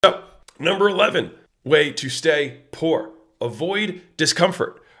Number 11, way to stay poor. Avoid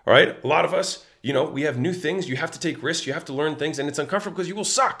discomfort. All right. A lot of us, we have new things. You have to take risks. You have to learn things, and it's uncomfortable because you will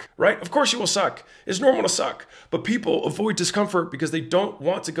suck, right? Of course you will suck. It's normal to suck, but people avoid discomfort because they don't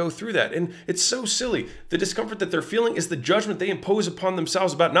want to go through that. And it's so silly. The discomfort that they're feeling is the judgment they impose upon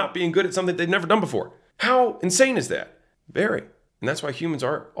themselves about not being good at something they've never done before. How insane is that? Very. And that's why humans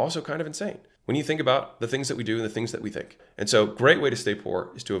are also kind of insane when you think about the things that we do and the things that we think. And so great way to stay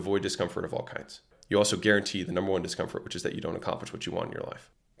poor is to avoid discomfort of all kinds. You also guarantee the number one discomfort, which is that you don't accomplish what you want in your life.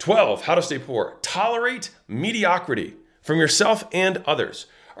 12, how to stay poor. Tolerate mediocrity from yourself and others.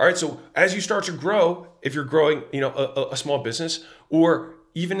 All right, so as you start to grow, if you're growing, a small business, or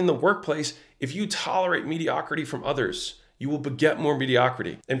even in the workplace, if you tolerate mediocrity from others, you will beget more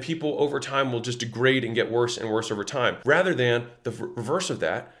mediocrity, and people over time will just degrade and get worse and worse over time, rather than the reverse of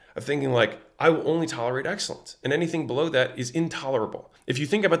that, of thinking like, I will only tolerate excellence, and anything below that is intolerable. If you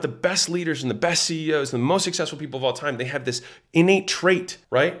think about the best leaders and the best CEOs and the most successful people of all time, they have this innate trait,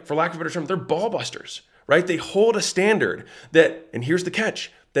 right? For lack of a better term, they're ball busters, right? They hold a standard that, and here's the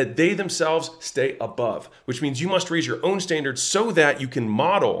catch, that they themselves stay above, which means you must raise your own standards so that you can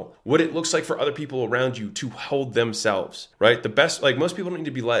model what it looks like for other people around you to hold themselves, right? The best, like most people don't need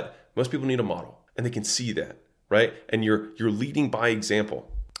to be led. Most people need a model, and they can see that, right? And you're leading by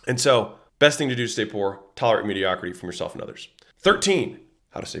example. And so best thing to do to stay poor, tolerate mediocrity from yourself and others. 13,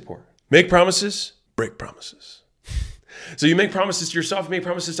 how to stay poor. Make promises, break promises. So you make promises to yourself, you make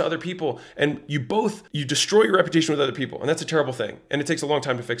promises to other people, and you destroy your reputation with other people. And that's a terrible thing. And it takes a long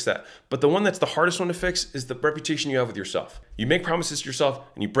time to fix that. But the one that's the hardest one to fix is the reputation you have with yourself. You make promises to yourself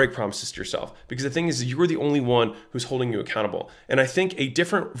and you break promises to yourself. Because the thing is, you're the only one who's holding you accountable. And I think a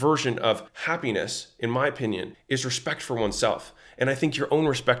different version of happiness, in my opinion, is respect for oneself. And I think your own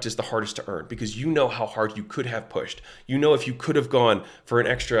respect is the hardest to earn because you know how hard you could have pushed. You know if you could have gone for an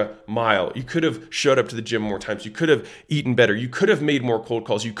extra mile, you could have showed up to the gym more times, you could have eaten better, you could have made more cold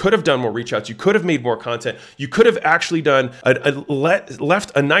calls, you could have done more reach outs, you could have made more content, you could have actually done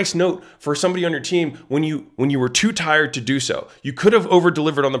left a nice note for somebody on your team when you were too tired to do so. You could have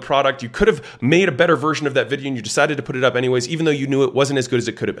over-delivered on the product, you could have made a better version of that video and you decided to put it up anyways, even though you knew it wasn't as good as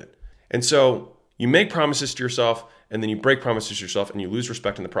it could have been. And so you make promises to yourself, and then you break promises to yourself, and you lose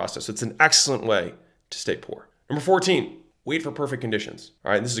respect in the process. It's an excellent way to stay poor. Number 14, wait for perfect conditions.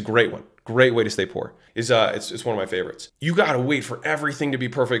 All right, this is a great one. Great way to stay poor. It's one of my favorites. You got to wait for everything to be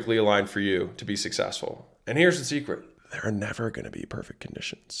perfectly aligned for you to be successful. And here's the secret. There are never going to be perfect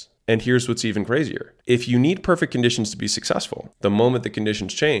conditions. And here's what's even crazier. If you need perfect conditions to be successful, the moment the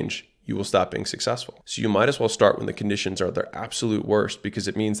conditions change, you will stop being successful. So you might as well start when the conditions are their absolute worst because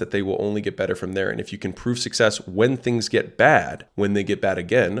it means that they will only get better from there. And if you can prove success when things get bad, when they get bad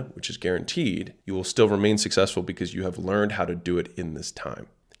again, which is guaranteed, you will still remain successful because you have learned how to do it in this time,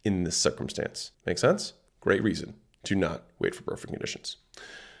 in this circumstance. Make sense? Great reason to not wait for perfect conditions.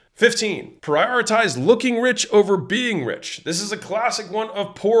 15, prioritize looking rich over being rich. This is a classic one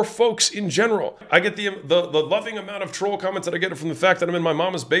of poor folks in general. I get the loving amount of troll comments that I get from the fact that I'm in my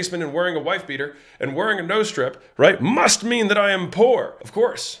mama's basement and wearing a wife beater and wearing a nose strip, right? Must mean that I am poor. Of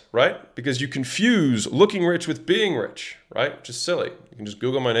course, right? Because you confuse looking rich with being rich, right? Which is silly. You can just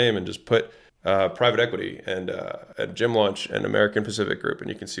Google my name and just put private equity and Gym Launch and American Pacific Group, and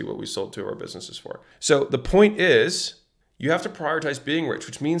you can see what we sold two of our businesses for. So the point is, you have to prioritize being rich,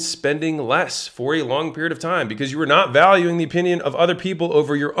 which means spending less for a long period of time because you are not valuing the opinion of other people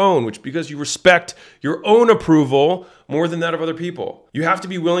over your own, which because you respect your own approval more than that of other people. You have to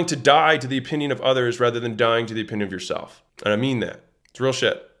be willing to die to the opinion of others rather than dying to the opinion of yourself. And I mean that. It's real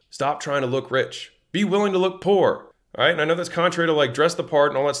shit. Stop trying to look rich. Be willing to look poor. All right. And I know that's contrary to like dress the part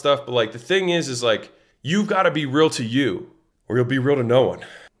and all that stuff, but like the thing is like you've got to be real to you or you'll be real to no one.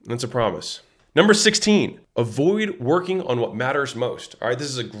 That's a promise. Number 16, avoid working on what matters most. All right, this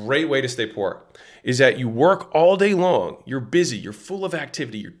is a great way to stay poor, is that you work all day long, you're busy, you're full of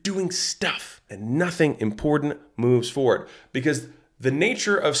activity, you're doing stuff, and nothing important moves forward. Because the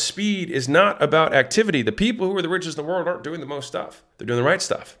nature of speed is not about activity. The people who are the richest in the world aren't doing the most stuff. They're doing the right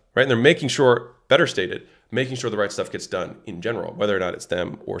stuff, right? And they're making sure, better stated, making sure the right stuff gets done in general, whether or not it's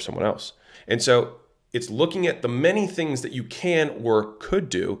them or someone else. And so it's looking at the many things that you can or could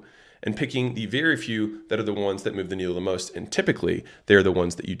do and picking the very few that are the ones that move the needle the most. And typically, they're the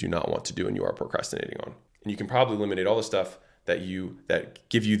ones that you do not want to do and you are procrastinating on. And you can probably eliminate all the stuff that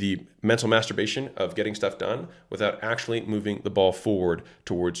give you the mental masturbation of getting stuff done without actually moving the ball forward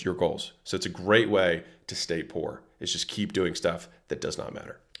towards your goals. So it's a great way to stay poor. It's just keep doing stuff that does not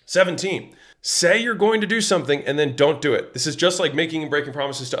matter. 17, say you're going to do something and then don't do it. This is just like making and breaking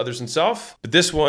promises to others and self, but this one